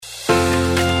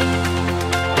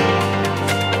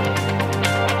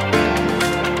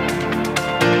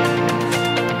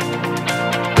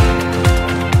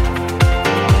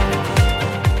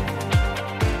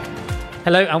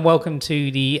Hello and welcome to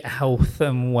the Health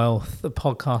and Wealth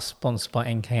podcast sponsored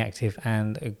by NK Active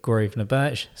and Grosvenor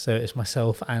Birch. So it's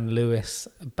myself and Lewis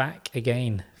back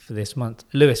again for this month.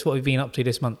 Lewis, what have you been up to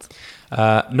this month?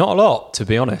 Not a lot, to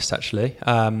be honest, actually.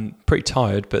 Pretty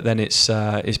tired, but then it's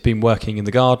been working in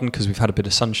the garden because we've had a bit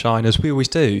of sunshine, as we always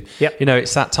do. Yep. You know,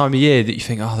 it's that time of year that you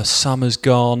think, oh, the summer's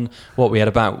gone. We had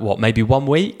about, maybe 1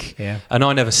 week? Yeah. And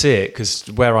I never see it because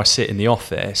where I sit in the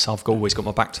office, I've always got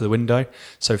my back to the window.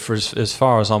 So for as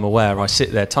far as I'm aware, I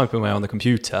sit there typing away on the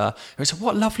computer. And it's like,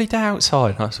 what a lovely day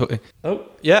outside. And I sort of, oh,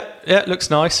 yeah, it looks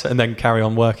nice. And then carry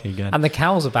on working again. And the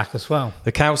cows are back as well.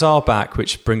 The cows are back,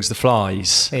 which brings the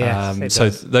flies. Yes,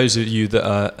 so those of you that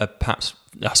are perhaps,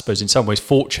 I suppose in some ways,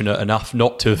 fortunate enough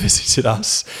not to have visited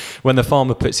us, when the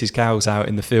farmer puts his cows out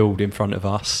in the field in front of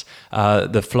us,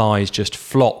 the flies just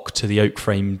flock to the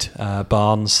oak-framed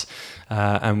barns.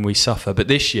 And we suffer. But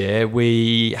this year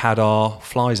we had our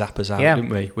fly zappers out, didn't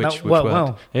we? Which worked.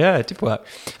 Well. Yeah, it did work.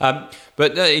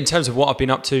 But in terms of what I've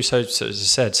been up to, so as I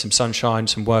said, some sunshine,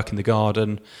 some work in the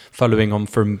garden, following on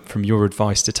from your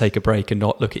advice to take a break and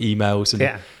not look at emails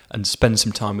and spend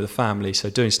some time with the family. So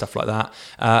doing stuff like that.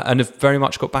 And have very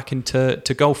much got back into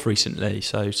golf recently.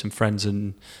 So some friends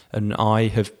and I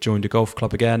have joined a golf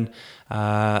club again.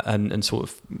 And sort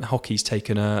of hockey's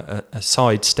taken a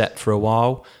side step for a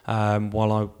while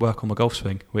I work on my golf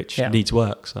swing, which needs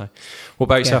work. So what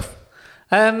about yourself?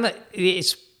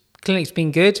 Clinic's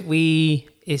been good.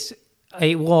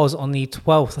 It was on the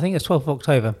 12th, I think it was 12th of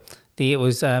October. It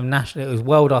was national. It was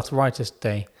World Arthritis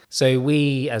Day. So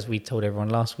we, as we told everyone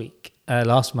last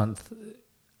month,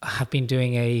 have been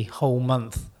doing a whole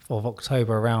month of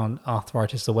October around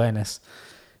arthritis awareness.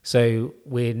 So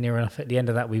we're near enough at the end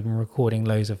of that. We've been recording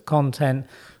loads of content.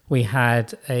 We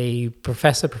had a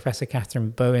Professor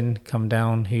Catherine Bowen, come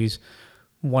down, who's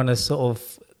one of sort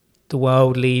of the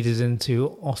world leaders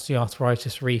into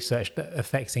osteoarthritis research that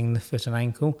affecting the foot and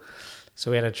ankle.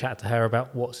 So we had a chat to her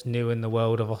about what's new in the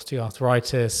world of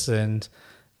osteoarthritis, and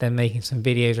then making some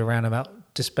videos around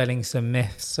about dispelling some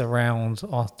myths around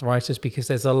arthritis, because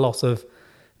there's a lot of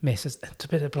myths. To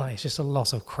be blunt, it's just a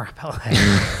lot of crap out there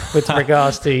with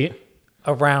regards to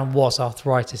around what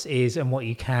arthritis is and what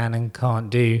you can and can't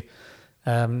do.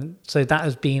 So that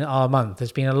has been our month.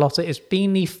 There's been it's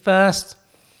been the first,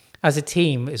 as a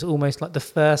team, it's almost like the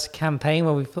first campaign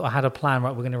where we thought I had a plan,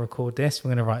 right, we're going to record this, we're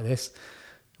going to write this,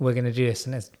 we're going to do this.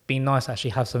 And it's been nice to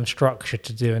actually have some structure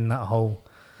to do in that whole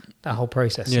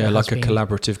process. Yeah, like a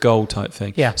collaborative goal type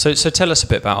thing. Yeah. So tell us a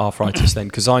bit about arthritis then,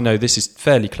 because I know this is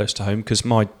fairly close to home, because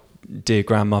my dear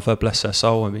grandmother, bless her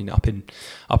soul, I mean, up in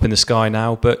the sky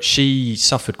now, but she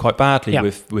suffered quite badly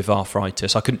with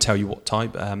arthritis. I couldn't tell you what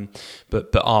type,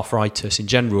 but arthritis in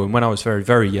general. And when I was very,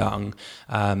 very young,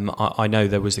 I know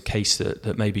there was a case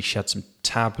that maybe she had some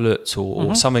tablets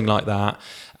or something like that.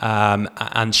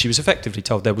 And she was effectively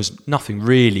told there was nothing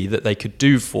really that they could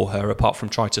do for her apart from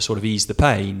try to sort of ease the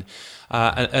pain.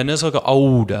 And as I got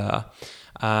older,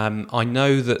 I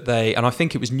know that and I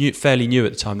think it was fairly new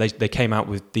at the time, they came out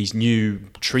with these new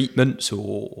treatments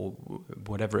or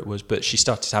whatever it was, but she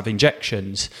started to have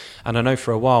injections. And I know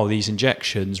for a while these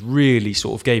injections really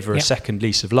sort of gave her a second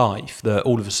lease of life, that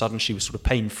all of a sudden she was sort of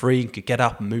pain-free and could get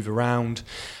up and move around.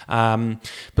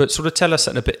 But sort of tell us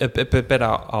a bit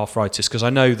about arthritis, because I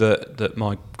know that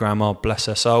my grandma, bless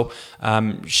her soul,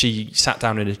 she sat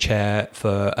down in a chair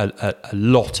for a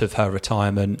lot of her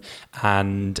retirement,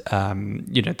 and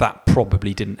that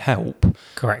probably didn't help.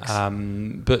 Correct.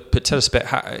 But tell us a bit,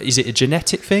 is it a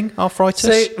genetic thing, arthritis?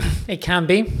 So it can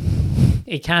be.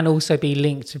 It can also be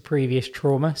linked to previous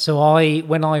trauma. So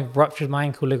when I ruptured my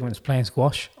ankle ligaments playing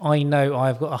squash, I know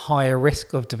I've got a higher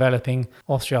risk of developing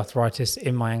osteoarthritis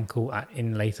in my ankle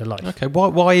in later life. Okay,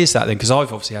 why is that then? Because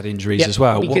I've obviously had injuries as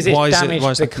well. Because why it's is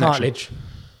damaged the connection?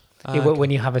 cartilage.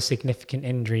 When you have a significant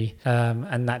injury,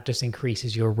 and that just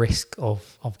increases your risk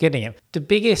of getting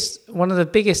it. One of the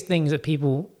biggest things that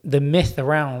the myth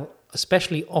around,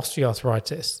 especially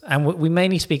osteoarthritis, and we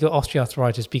mainly speak of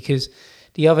osteoarthritis because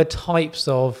the other types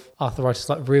of arthritis,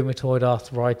 like rheumatoid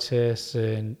arthritis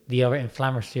and the other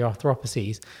inflammatory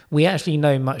arthropathies, we actually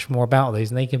know much more about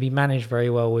those, and they can be managed very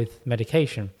well with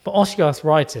medication. But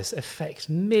osteoarthritis affects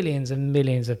millions and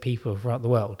millions of people throughout the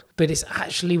world. But it's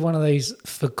actually one of those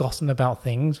forgotten about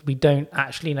things. We don't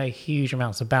actually know huge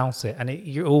amounts about it. And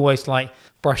you're always like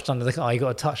brushed under the you got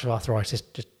a touch of arthritis,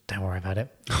 just don't worry about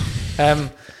it. And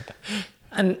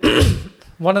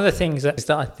One of the things that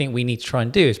I think we need to try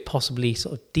and do is possibly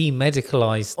sort of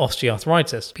demedicalize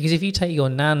osteoarthritis. Because if you take your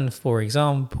nan, for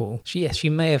example, she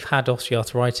may have had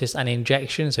osteoarthritis and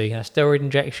injections, so you can have steroid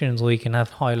injections or you can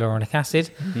have hyaluronic acid.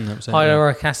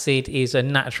 Hyaluronic acid is a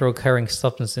natural occurring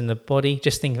substance in the body.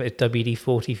 Just think of it as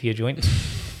WD-40 for your joints.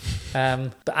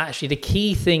 But actually the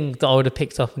key thing that I would have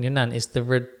picked up on your nan is the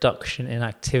reduction in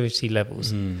activity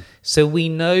levels. So we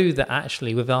know that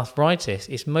actually with arthritis,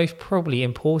 it's most probably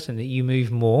important that you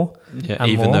move more. Yeah,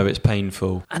 even though it's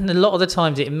painful. And a lot of the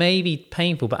times it may be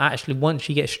painful, but actually once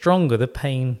you get stronger, the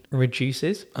pain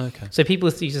reduces. Okay. So people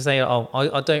used to say,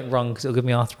 I don't run because it'll give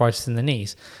me arthritis in the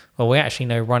knees. Well, we actually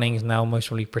know running is now most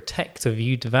probably protective of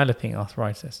you developing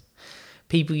arthritis.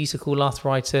 People used to call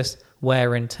arthritis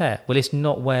wear and tear. Well, it's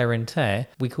not wear and tear.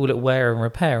 We call it wear and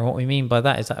repair. And what we mean by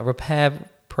that is that a repair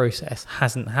process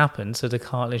hasn't happened, so the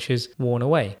cartilage has worn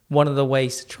away. One of the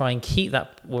ways to try and keep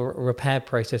that repair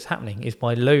process happening is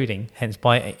by loading, hence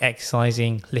by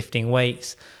exercising, lifting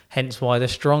weights, hence why the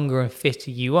stronger and fitter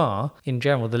you are, in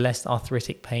general, the less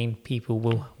arthritic pain people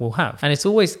will have. And it's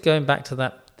always going back to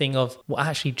that thing of, well,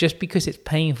 actually, just because it's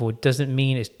painful doesn't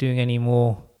mean it's doing any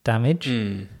more damage.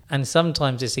 And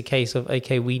sometimes it's a case of,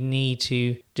 okay, we need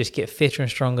to just get fitter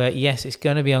and stronger. Yes, it's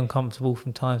going to be uncomfortable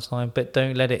from time to time, but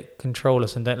don't let it control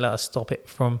us and don't let us stop it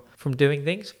from doing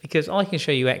things. Because I can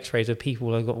show you x-rays of people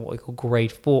who have got what we call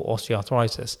grade 4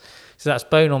 osteoarthritis. So that's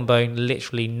bone on bone,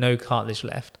 literally no cartilage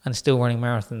left, and still running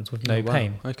marathons with no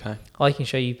pain. Okay. I can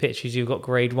show you pictures you've got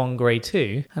grade 1, grade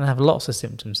 2, and have lots of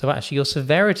symptoms. So actually your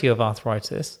severity of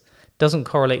arthritis doesn't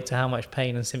correlate to how much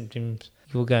pain and symptoms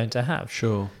you're going to have.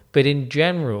 Sure. But in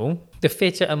general, the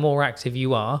fitter and more active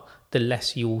you are, the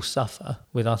less you will suffer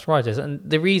with arthritis. And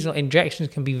the reason injections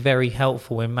can be very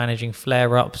helpful in managing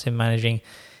flare-ups, in managing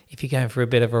if you're going through a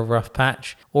bit of a rough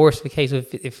patch, or it's the case of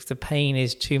if the pain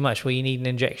is too much where you need an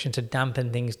injection to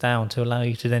dampen things down to allow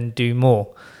you to then do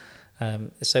more.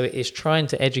 So it's trying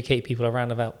to educate people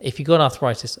around about, if you've got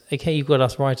arthritis, okay, you've got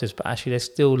arthritis, but actually there's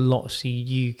still lots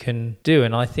you can do.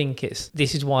 And I think this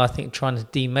is why I think trying to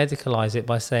demedicalize it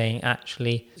by saying,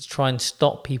 actually, try and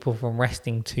stop people from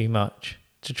resting too much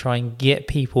to try and get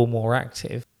people more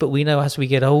active. But we know as we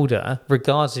get older,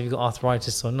 regardless if you've got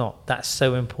arthritis or not, that's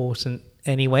so important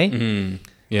anyway.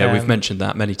 Yeah, we've mentioned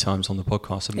that many times on the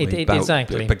podcast, haven't we?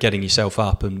 Exactly. But getting yourself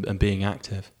up and being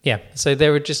active. Yeah, so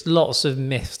there are just lots of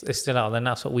myths that are still out there, and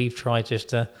that's what we've tried just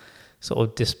to sort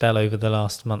of dispel over the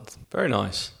last month. Very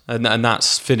nice. And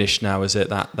that's finished now, is it?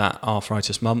 That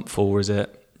arthritis month, or is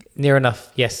it? Near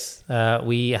enough, yes.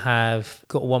 We have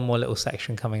got one more little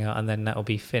section coming out, and then that will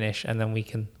be finished, and then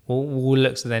we'll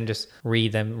look to then just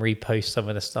repost some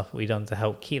of the stuff that we've done to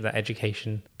help keep that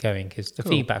education going, because the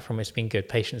feedback from it's been good.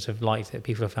 Patients have liked it,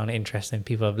 people have found it interesting,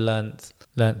 people have learnt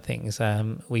things.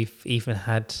 We've even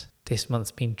had this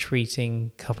month been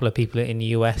treating a couple of people in the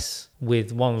US,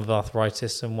 with one with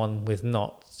arthritis and one with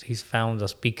not, who's found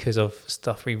us because of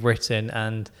stuff we've written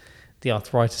and the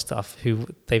arthritis stuff, who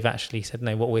they've actually said,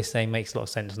 no, what we're saying makes a lot of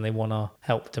sense, and they want our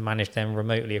help to manage them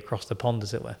remotely across the pond,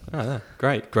 as it were. Oh, yeah.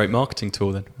 Great marketing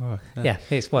tool then. Oh, yeah,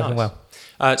 it's working well.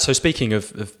 So speaking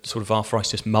of sort of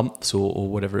arthritis months or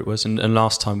whatever it was, and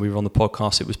last time we were on the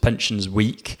podcast, it was Pensions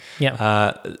Week.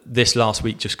 Yeah. This last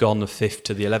week just gone, the 5th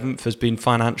to the 11th, has been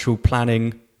Financial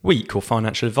Planning Week or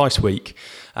Financial Advice Week.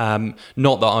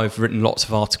 Not that I've written lots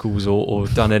of articles or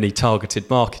done any targeted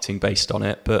marketing based on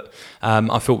it, but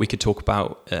I thought we could talk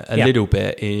about a little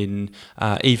bit in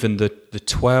even the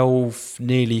 12,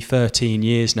 nearly 13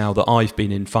 years now that I've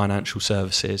been in financial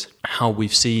services, how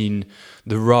we've seen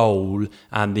the role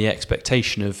and the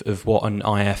expectation of what an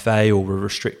IFA or a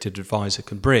restricted advisor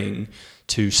can bring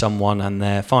to someone and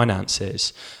their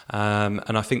finances.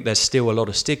 And I think there's still a lot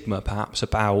of stigma perhaps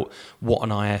about what an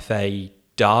IFA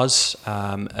does,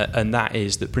 and that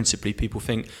is that principally people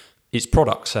think it's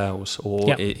product sales,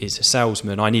 or it's a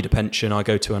salesman. I need a pension, I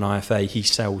go to an IFA, he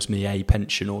sells me a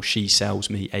pension or she sells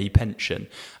me a pension.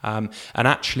 And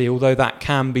actually, although that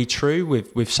can be true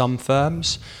with some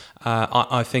firms,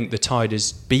 I think the tide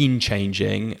has been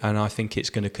changing, and I think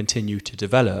it's going to continue to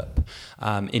develop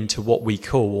into what we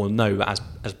call or know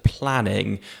as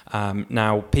planning.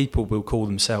 Now, people will call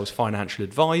themselves financial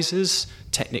advisors.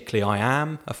 Technically, I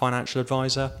am a financial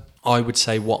advisor. I would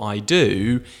say what I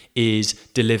do is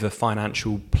deliver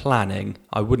financial planning.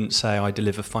 I wouldn't say I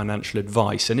deliver financial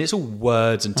advice. And it's all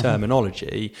words and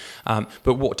terminology.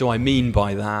 But what do I mean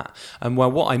by that? And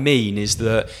well, what I mean is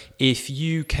that if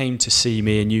you came to see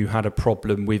me and you had a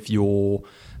problem with your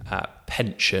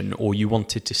pension, or you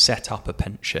wanted to set up a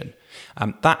pension,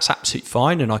 that's absolutely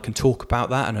fine, and I can talk about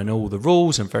that, and I know all the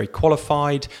rules, and I'm very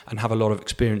qualified and have a lot of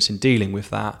experience in dealing with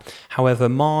that. However,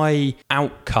 my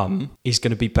outcome is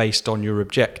going to be based on your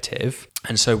objective.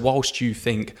 And so whilst you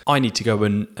think I need to go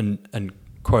and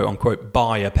quote unquote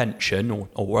buy a pension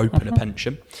or open a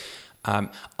pension,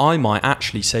 I might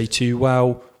actually say to you,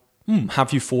 well,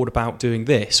 have you thought about doing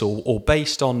this? Or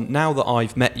based on, now that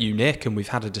I've met you, Nick, and we've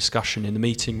had a discussion in the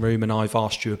meeting room, and I've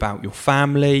asked you about your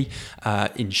family,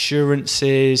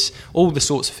 insurances, all the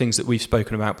sorts of things that we've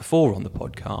spoken about before on the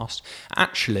podcast,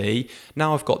 actually,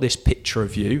 now I've got this picture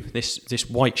of you, this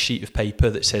white sheet of paper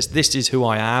that says this is who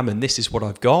I am and this is what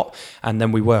I've got, and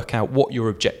then we work out what your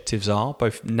objectives are,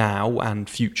 both now and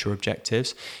future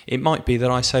objectives. It might be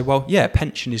that I say, well, yeah,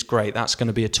 pension is great. That's going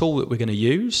to be a tool that we're going to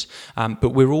use,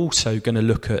 but we're also going to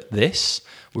look at this.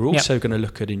 We're also going to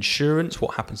look at insurance,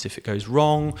 what happens if it goes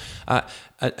wrong,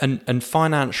 and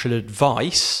financial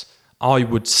advice. I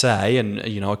would say, and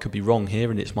I could be wrong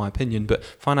here and it's my opinion, but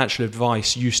financial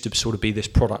advice used to sort of be this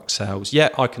product sales. Yeah,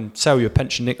 I can sell you a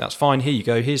pension, Nick, that's fine. Here you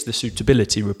go. Here's the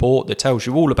suitability report that tells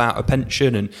you all about a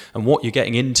pension and what you're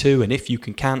getting into and if you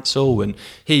can cancel, and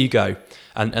here you go.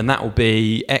 And that will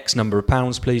be X number of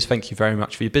pounds, please. Thank you very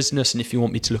much for your business. And if you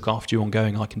want me to look after you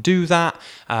ongoing, I can do that.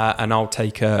 And I'll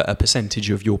take a percentage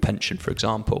of your pension, for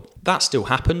example. That still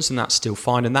happens and that's still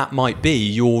fine. And that might be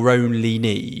your only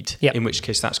need, in which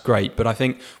case that's great. But I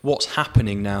think what's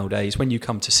happening nowadays when you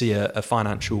come to see a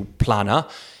financial planner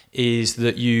is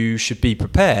that you should be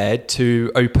prepared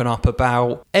to open up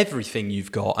about everything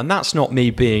you've got. And that's not me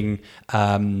being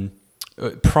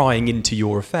prying into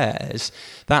your affairs.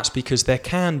 That's because there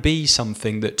can be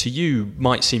something that to you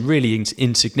might seem really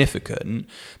insignificant,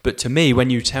 but to me, when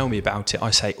you tell me about it,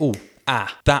 I say,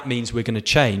 that means we're going to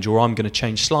change, or I'm going to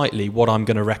change slightly what I'm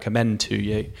going to recommend to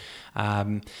you.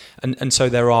 And so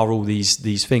there are all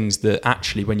these things that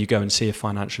actually, when you go and see a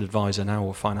financial advisor now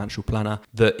or financial planner,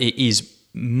 that it is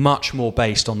much more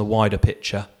based on the wider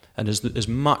picture. And as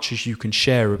much as you can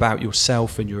share about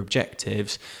yourself and your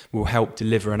objectives will help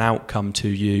deliver an outcome to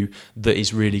you that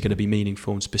is really going to be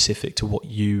meaningful and specific to what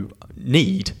you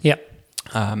need.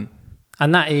 And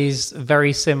that is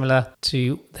very similar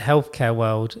to the healthcare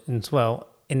world as well,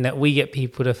 in that we get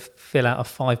people to fill out a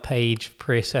 5-page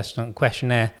pre-assessment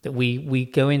questionnaire that we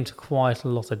go into quite a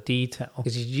lot of detail.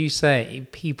 Because as you say,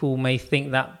 people may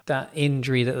think that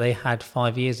injury that they had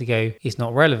 5 years ago is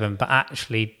not relevant, but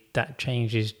actually that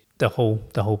changes the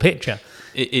whole picture.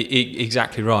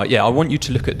 Exactly right. Yeah, I want you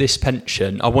to look at this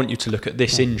pension. I want you to look at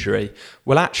this injury.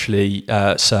 Well, actually,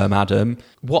 Sir Madam,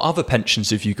 what other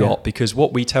pensions have you got? Yeah. Because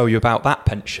what we tell you about that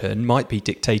pension might be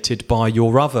dictated by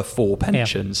your other 4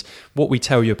 pensions. Yeah. What we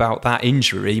tell you about that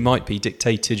injury might be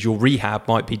dictated, your rehab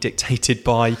might be dictated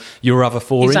by your other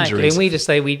 4 injuries. Exactly, and we just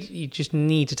say you just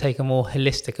need to take a more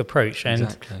holistic approach.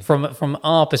 And from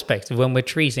our perspective, when we're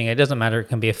treating, it doesn't matter, it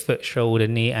can be a foot, shoulder,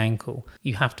 knee, ankle.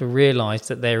 You have to realise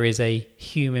that there is a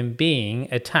human being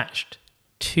attached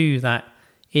to that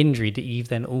injury that you've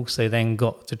then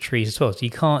got to treat as well. So you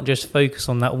can't just focus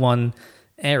on that one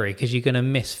area because you're going to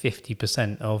miss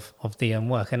 50% of the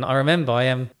work. And I remember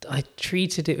I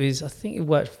treated it was, I think it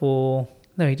worked for,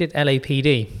 no, he did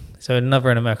LAPD. So another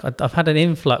in America. I've had an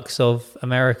influx of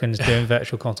Americans doing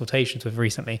virtual consultations with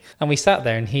recently. And we sat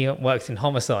there and he works in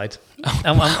homicide.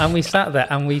 And we sat there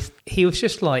and he was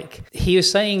just like, he was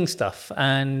saying stuff.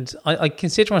 And I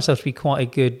consider myself to be quite a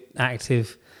good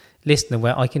active listener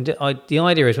where the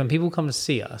idea is when people come to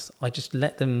see us, I just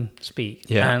let them speak.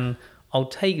 Yeah. And I'll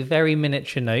take very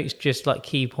miniature notes, just like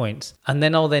key points, and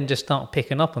then I'll then just start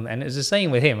picking up on it. And it was the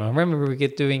same with him. I remember we were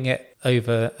doing it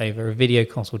over a video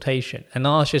consultation, and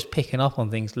I was just picking up on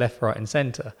things left, right, and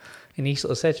centre. And he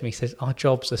sort of said to me, he says, "Our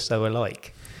jobs are so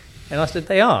alike." And I said,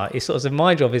 "They are." It's sort of said,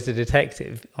 "My job is a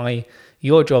detective.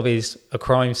 Your job is a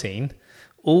crime scene.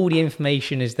 All the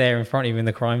information is there in front of you in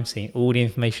the crime scene. All the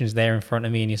information is there in front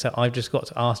of me, and you say, I've just got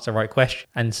to ask the right question.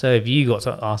 And so have you got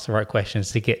to ask the right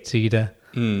questions to get to the."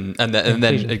 And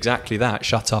then exactly that,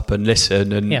 shut up and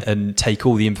listen and take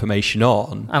all the information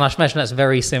on. And I imagine that's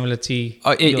very similar to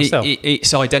yourself.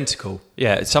 It's identical.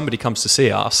 Yeah, somebody comes to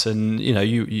see us and,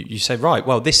 you say, right,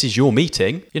 well, this is your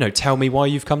meeting. Tell me why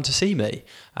you've come to see me.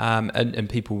 And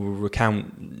people will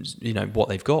recount, what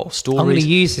they've got, stories. I'm going to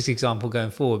use this example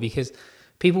going forward because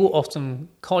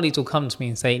colleagues will come to me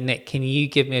and say, "Nick, can you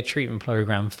give me a treatment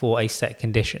program for a set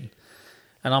condition?"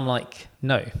 And I'm like,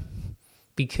 no,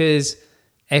 because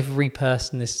every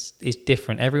person is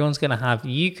different. Everyone's going to have,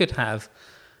 you could have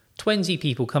 20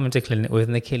 people come into clinic with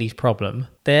an Achilles problem.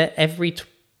 Every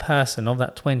person of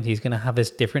that 20 is going to have this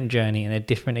different journey and a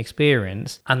different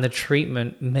experience, and the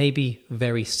treatment may be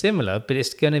very similar, but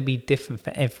it's going to be different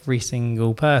for every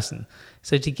single person.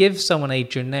 So to give someone a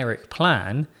generic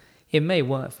plan, it may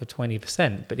work for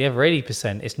 20%, but the other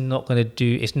 80% it's not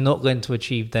going to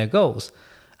achieve their goals.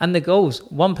 And the goals,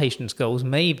 one patient's goals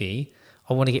may be,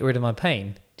 I want to get rid of my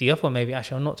pain. The other one may be,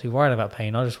 actually, I'm not too worried about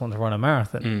pain. I just want to run a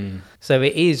marathon. So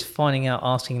it is finding out,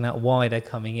 asking that why they're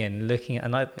coming in, looking at,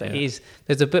 and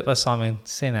there's a book by Simon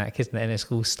Sinek, isn't it? And it's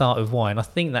called Start With Why. And I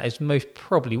think that is most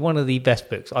probably one of the best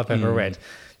books I've ever read,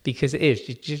 because it is.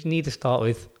 You just need to start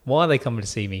with, why are they coming to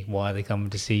see me? Why are they coming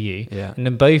to see you? Yeah. And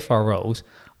in both our roles,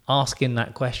 asking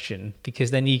that question, because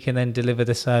then you can then deliver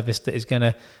the service that is going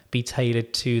to be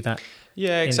tailored to that.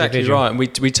 Yeah, exactly individual. right.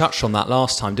 And we touched on that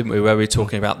last time, didn't we, where we were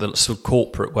talking about the sort of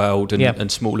corporate world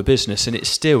and smaller business. And it's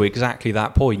still exactly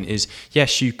that point is,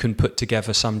 yes, you can put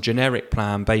together some generic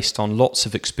plan based on lots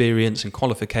of experience and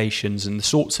qualifications and the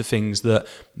sorts of things that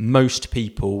most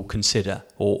people consider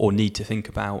or need to think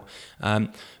about.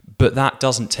 But that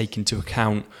doesn't take into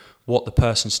account what the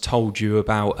person's told you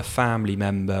about a family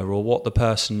member, or what the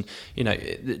person,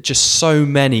 just so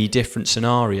many different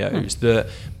scenarios that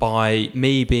by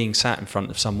me being sat in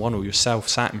front of someone, or yourself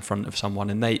sat in front of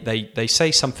someone, and they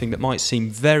say something that might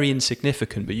seem very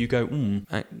insignificant, but you go,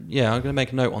 yeah, I'm going to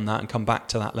make a note on that and come back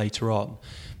to that later on.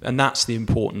 And that's the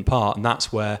important part. And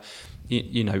that's where,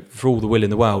 for all the will in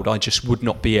the world, I just would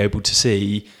not be able to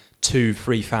see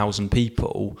 2,000-3,000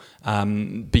 people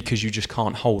because you just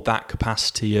can't hold that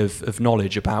capacity of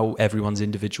knowledge about everyone's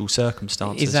individual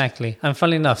circumstances. Exactly. And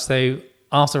funnily enough, so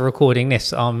after recording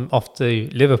this, I'm off to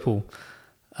Liverpool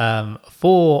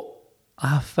for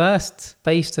our first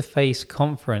face-to-face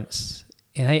conference.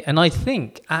 And I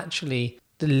think actually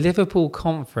the Liverpool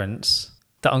conference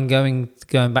that I'm going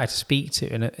back to speak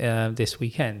to this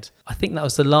weekend, I think that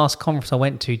was the last conference I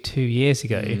went to 2 years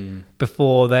ago.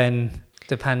 Before then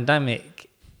the pandemic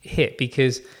hit,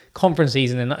 because conference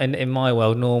season in my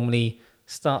world normally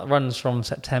runs from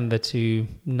September to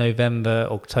November,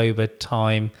 October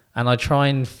time, and I try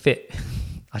and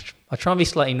be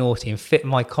slightly naughty and fit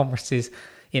my conferences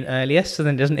in earlier, so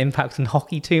then it doesn't impact on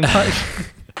hockey too much.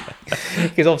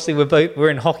 Because obviously we're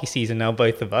in hockey season now,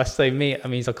 both of us. So it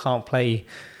means I can't play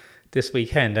this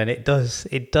weekend, and it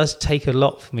does take a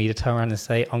lot for me to turn around and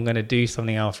say I'm going to do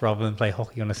something else rather than play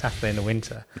hockey on a Saturday in the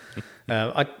winter.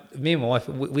 Me and my wife,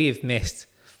 we've missed,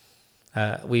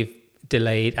 we've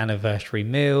delayed anniversary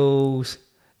meals,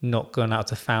 not gone out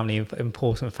to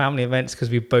important family events because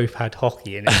we both had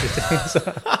hockey in it.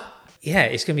 Yeah,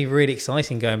 it's going to be really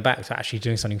exciting going back to actually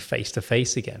doing something face to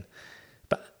face again.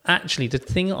 But actually, the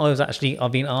thing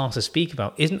I've been asked to speak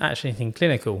about isn't actually anything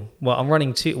clinical. Well, I'm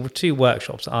running two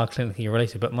workshops that are clinically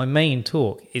related, but my main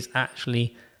talk is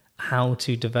actually how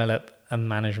to develop a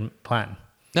management plan.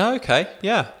 Oh, okay.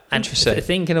 Yeah. Interesting. And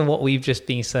thinking of what we've just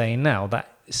been saying now,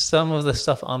 that some of the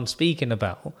stuff I'm speaking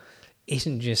about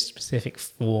isn't just specific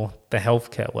for the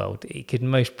healthcare world. It could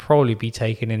most probably be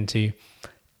taken into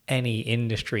any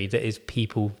industry that is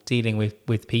people dealing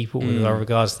with people with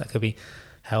regards. That could be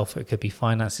health, it could be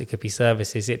finance, it could be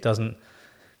services. It doesn't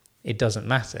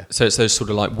matter. So it's those sort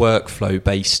of like workflow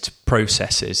based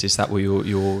processes. Is that what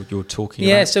you're talking about?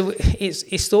 Yeah. So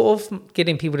it's sort of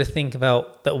getting people to think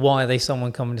about that. Why are they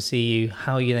someone coming to see you?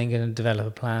 How are you then going to develop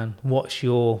a plan?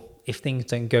 If things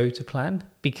don't go to plan?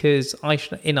 Because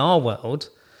in our world,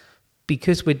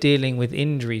 because we're dealing with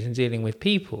injuries and dealing with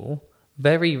people,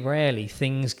 very rarely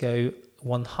things go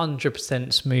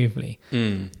 100% smoothly.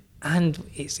 And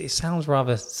it sounds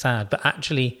rather sad, but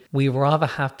actually we rather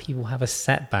have people have a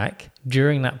setback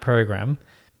during that program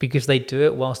because they do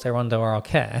it whilst they're under our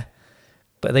care,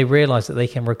 but they realize that they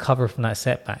can recover from that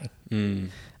setback.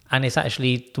 And it's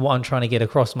actually what I'm trying to get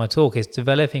across in my talk is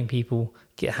developing people,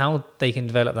 get how they can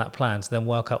develop that plan to then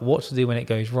work out what to do when it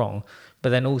goes wrong, but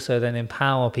then also then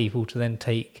empower people to then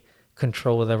take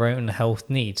control of their own health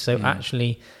needs. So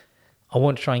actually, I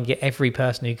want to try and get every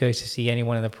person who goes to see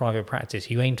anyone in a private practice,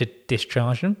 you aim to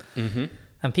discharge them.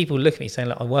 And people look at me saying,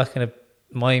 look, I work in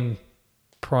my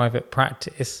private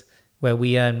practice where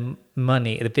we earn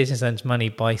money, the business earns money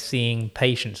by seeing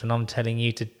patients, and I'm telling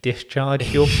you to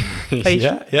discharge your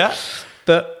patient. Yeah.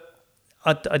 But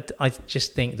I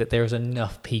just think that there is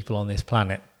enough people on this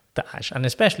planet that actually, and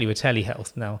especially with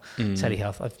telehealth now,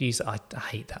 telehealth, I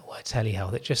hate that word,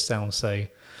 telehealth. It just sounds so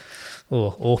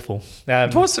awful.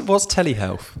 What's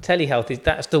telehealth? Telehealth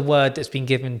that's the word that's been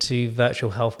given to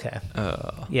virtual healthcare.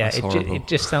 It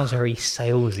just sounds very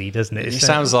salesy, doesn't it? It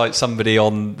sounds like somebody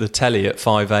on the telly at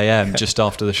 5 a.m. just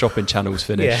after the shopping channel's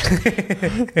finished,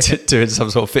 doing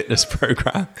some sort of fitness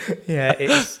program.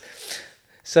 Yeah,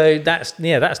 So that's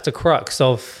the crux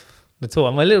of the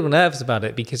talk. I'm a little nervous about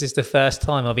it because it's the first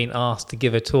time I've been asked to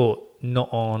give a talk not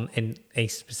on a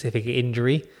specific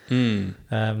injury.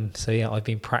 So yeah, I've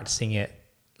been practicing it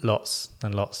lots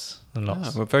and lots and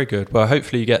lots. Well, very good. Well,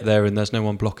 hopefully you get there and there's no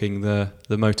one blocking the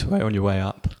motorway on your way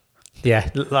up. Yeah,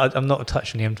 I'm not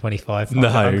touching the M25.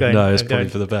 No, it's probably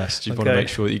for the best. You want to make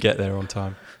sure that you get there on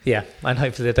time. Yeah, and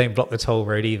hopefully they don't block the toll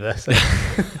road either.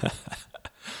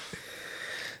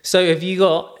 So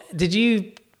did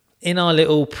you, in our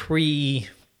little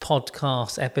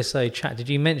pre-podcast episode chat, did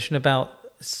you mention about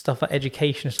stuff like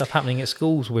education stuff happening at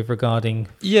schools with regarding...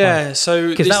 Yeah, so...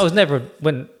 Because that was never,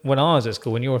 when I was at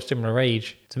school, when you were a similar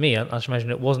age to me, I should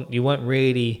imagine it was never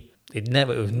a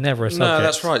subject. No,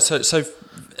 that's right. So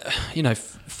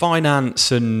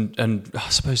finance and I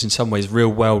suppose in some ways real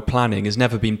world planning has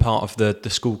never been part of the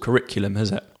school curriculum,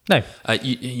 has it? No.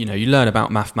 You learn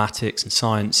about mathematics and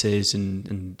sciences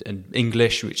and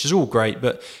English, which is all great,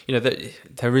 but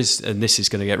there is, and this is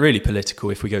going to get really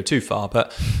political if we go too far,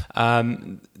 but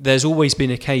there's always been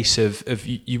a case of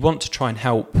you want to try and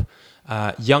help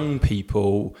young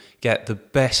people get the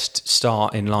best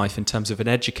start in life in terms of an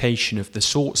education of the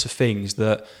sorts of things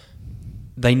that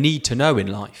they need to know in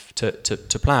life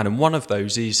to plan, and one of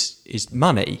those is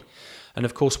money. And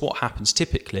of course, what happens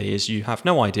typically is you have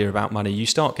no idea about money. You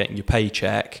start getting your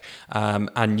paycheck,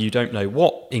 and you don't know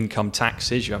what income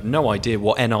tax is. You have no idea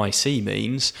what NIC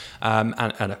means, and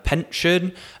a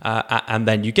pension. And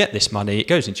then you get this money. It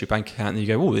goes into your bank account, and you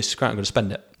go, "Oh, this is great. I'm going to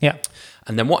spend it." Yeah.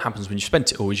 And then what happens when you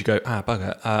spent it all is you go,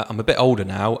 bugger, I'm a bit older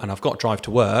now and I've got to drive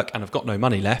to work and I've got no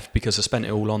money left because I spent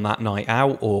it all on that night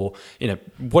out or,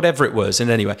 whatever it was.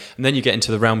 And anyway, and then you get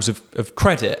into the realms of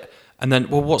credit. And then,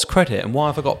 well, what's credit and why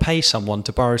have I got to pay someone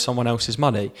to borrow someone else's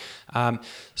money?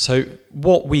 So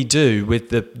what we do with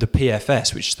the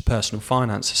PFS, which is the Personal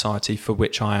Finance Society, for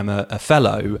which I am a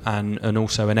fellow and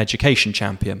also an education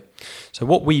champion. So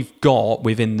what we've got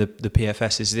within the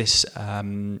PFS is this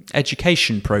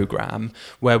education program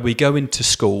where we go into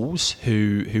schools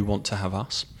who want to have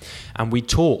us and we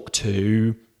talk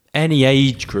to any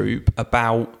age group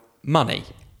about money.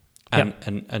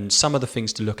 And some of the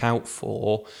things to look out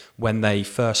for when they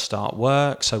first start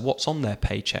work. So what's on their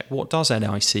paycheck? What does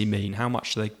NIC mean? How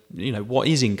much do they, what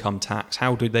is income tax?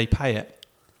 How do they pay it?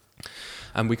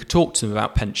 And we could talk to them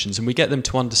about pensions and we get them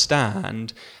to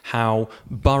understand how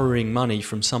borrowing money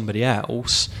from somebody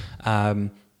else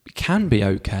can be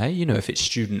okay, if it's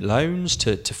student loans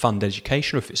to fund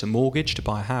education or if it's a mortgage to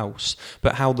buy a house,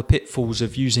 but how the pitfalls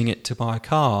of using it to buy a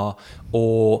car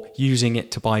or using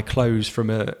it to buy clothes from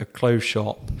a clothes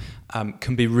shop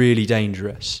can be really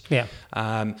dangerous. Yeah.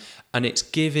 And it's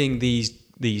giving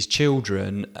these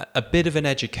children a bit of an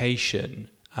education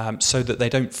so that they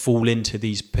don't fall into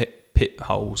these pit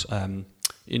holes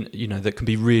that can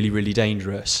be really, really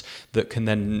dangerous, that can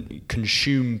then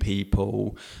consume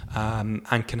people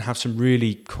and can have some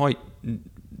really quite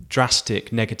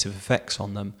drastic negative effects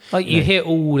on them. Like you hear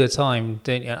all the time,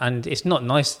 don't you? And it's not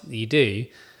nice that you do,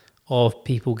 of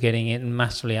people getting it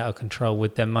massively out of control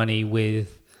with their money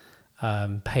with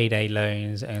payday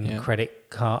loans and credit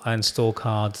card and store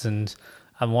cards and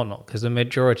whatnot, because the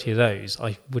majority of those,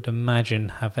 I would imagine,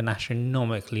 have an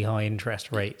astronomically high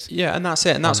interest rate. Yeah, and that's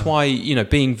it. And that's why,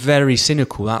 being very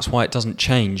cynical, that's why it doesn't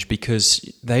change, because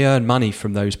they earn money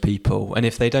from those people. And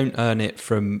if they don't earn it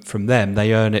from them,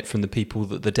 they earn it from the people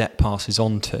that the debt passes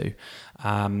on to.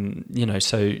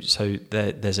 So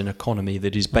there's an economy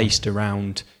that is based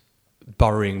around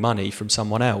borrowing money from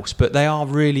someone else, but they are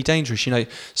really dangerous.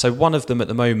 So one of them at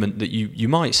the moment that you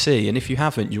might see, and if you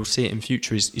haven't, you'll see it in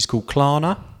future, is called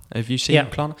Klarna. Have you seen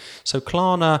Klarna? So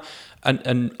Klarna,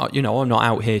 and I'm not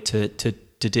out here to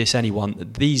diss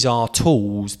anyone. These are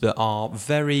tools that are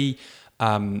very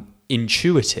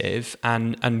intuitive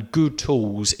and good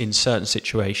tools in certain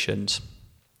situations.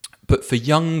 But for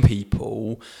young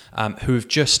people who have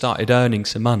just started earning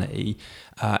some money,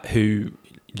 who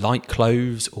like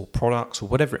clothes or products or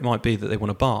whatever it might be that they want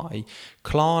to buy,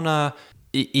 Klarna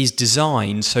is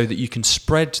designed so that you can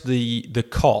spread the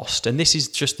cost, and this is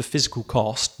just the physical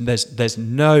cost. There's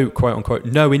no, quote unquote,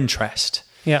 no interest.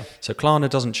 Yeah. So Klarna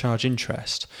doesn't charge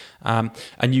interest, and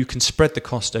you can spread the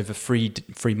cost over free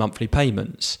monthly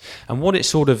payments. And what it's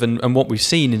sort of, and what we've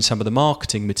seen in some of the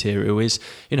marketing material is,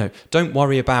 don't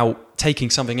worry about taking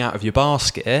something out of your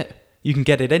basket. You can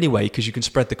get it anyway because you can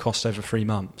spread the cost over 3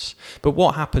 months. But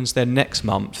what happens then next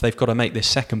month? They've got to make this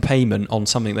second payment on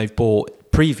something they've bought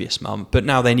previous month, but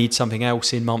now they need something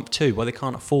else in month 2. Well, they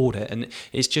can't afford it. And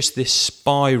it's just this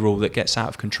spiral that gets out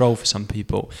of control for some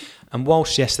people. And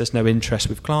whilst, yes, there's no interest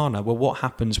with Klarna, well, what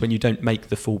happens when you don't make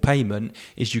the full payment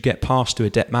is you get passed to a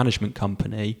debt management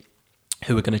company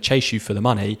who are going to chase you for the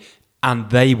money, and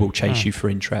they will chase you for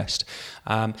interest.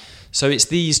 So it's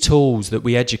these tools that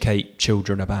we educate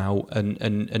children about,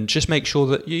 and just make sure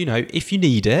that, if you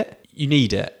need it, you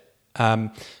need it.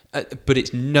 But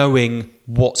it's knowing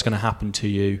what's going to happen to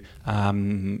you,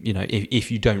 if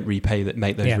you don't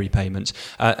make those repayments.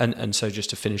 And so just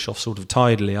to finish off sort of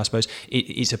tidily, I suppose,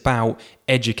 it's about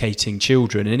educating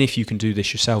children. And if you can do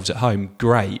this yourselves at home,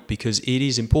 great, because it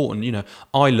is important.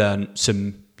 I learned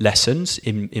some lessons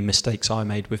in mistakes I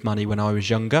made with money when I was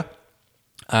younger.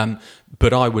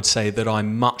 But I would say that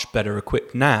I'm much better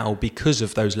equipped now because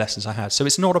of those lessons I had. So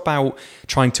it's not about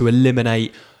trying to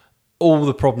eliminate all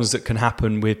the problems that can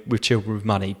happen with children with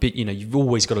money, but you've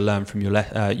always got to learn from your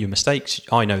mistakes.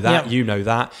 I know that, you know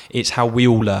that. It's how we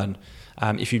all learn.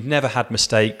 If you've never had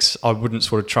mistakes, I wouldn't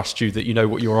sort of trust you that you know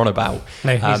what you're on about.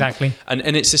 No, exactly.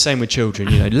 And it's the same with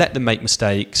children. Let them make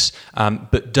mistakes,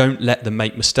 but don't let them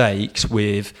make mistakes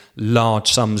with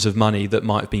large sums of money that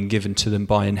might have been given to them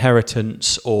by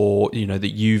inheritance, or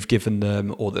that you've given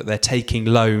them, or that they're taking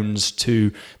loans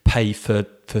to pay for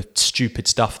stupid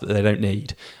stuff that they don't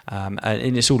need.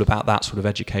 And it's all about that sort of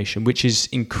education, which is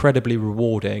incredibly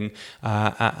rewarding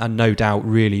and no doubt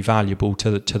really valuable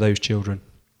to those children.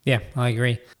 Yeah, I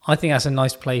agree. I think that's a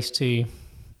nice place to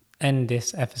end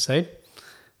this episode.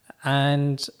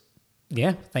 And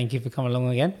thank you for coming along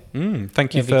again.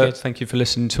 Thank you for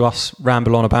listening to us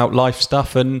ramble on about life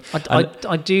stuff. And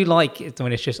I do like it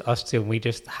when it's just us two and we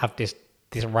just have this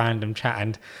random chat.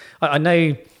 And I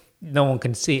know no one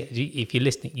can see it. If you're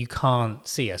listening, you can't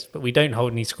see us, but we don't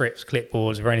hold any scripts,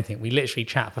 clipboards or anything. We literally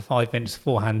chat for 5 minutes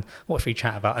beforehand. What should we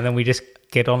chat about? And then we just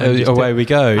get on and away we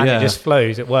go. And it just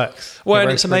flows. It works. Well,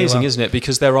 and it's amazing, isn't it?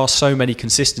 Because there are so many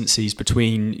consistencies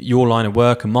between your line of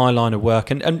work and my line of work,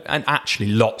 and actually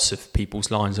lots of people's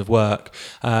lines of work.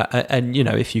 And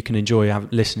if you can enjoy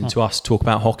listening to us talk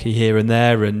about hockey here and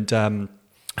there,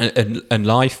 and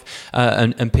life,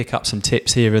 and pick up some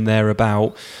tips here and there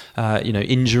about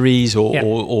injuries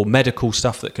or medical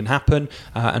stuff that can happen,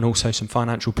 and also some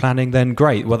financial planning, then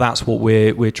great. Well, that's what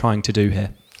we're trying to do here.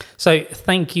 So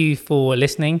thank you for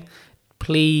listening.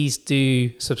 Please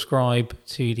do subscribe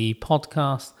to the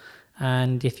podcast,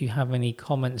 and if you have any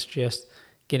comments, just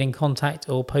get in contact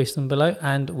or post them below,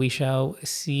 and we shall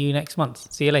see you next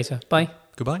month. See you later. Bye.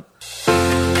 Goodbye.